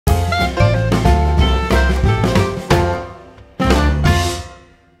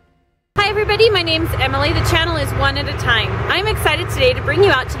everybody, my name's Emily. The channel is One at a Time. I'm excited today to bring you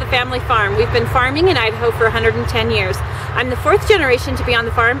out to the family farm. We've been farming in Idaho for 110 years. I'm the fourth generation to be on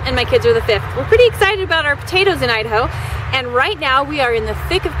the farm and my kids are the fifth. We're pretty excited about our potatoes in Idaho, and right now we are in the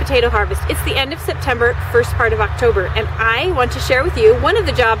thick of potato harvest. It's the end of September, first part of October, and I want to share with you one of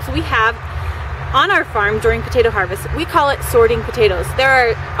the jobs we have on our farm during potato harvest. We call it sorting potatoes.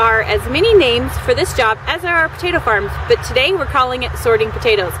 There are as many names for this job as there are potato farms, but today we're calling it sorting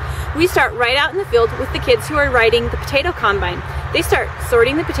potatoes. We start right out in the field with the kids who are riding the potato combine. They start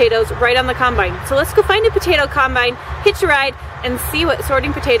sorting the potatoes right on the combine. So let's go find a potato combine, hitch a ride, and see what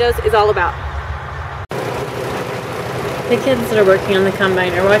sorting potatoes is all about. The kids that are working on the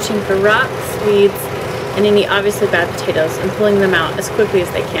combine are watching for rocks, weeds, and any obviously bad potatoes and pulling them out as quickly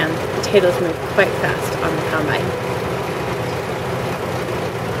as they can. Potatoes move quite fast on the combine.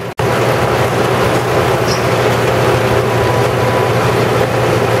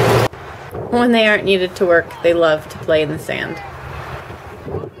 When they aren't needed to work, they love to play in the sand.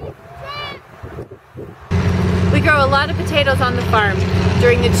 We grow a lot of potatoes on the farm.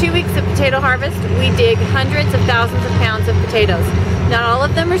 During the 2 weeks of potato harvest, we dig hundreds of thousands of pounds of potatoes. Not all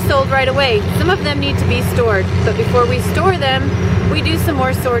of them are sold right away. Some of them need to be stored, but before we store them, we do some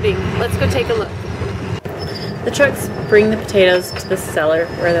more sorting. Let's go take a look. The trucks bring the potatoes to the cellar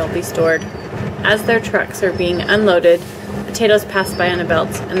where they'll be stored. As their trucks are being unloaded, potatoes pass by on a belt,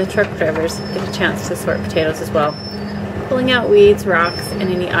 and the truck drivers get a chance to sort potatoes as well, pulling out weeds, rocks, and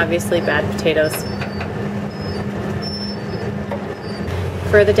any obviously bad potatoes.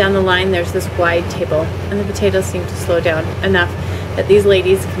 Further down the line, there's this wide table, and the potatoes seem to slow down enough that these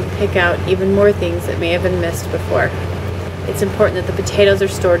ladies can pick out even more things that may have been missed before. It's important that the potatoes are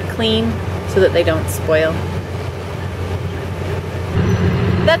stored clean so that they don't spoil.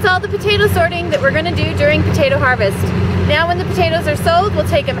 That's all the potato sorting that we're going to do during potato harvest. Now when the potatoes are sold, we'll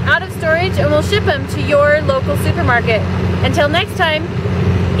take them out of storage and we'll ship them to your local supermarket. Until next time,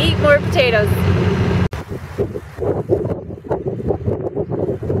 eat more potatoes.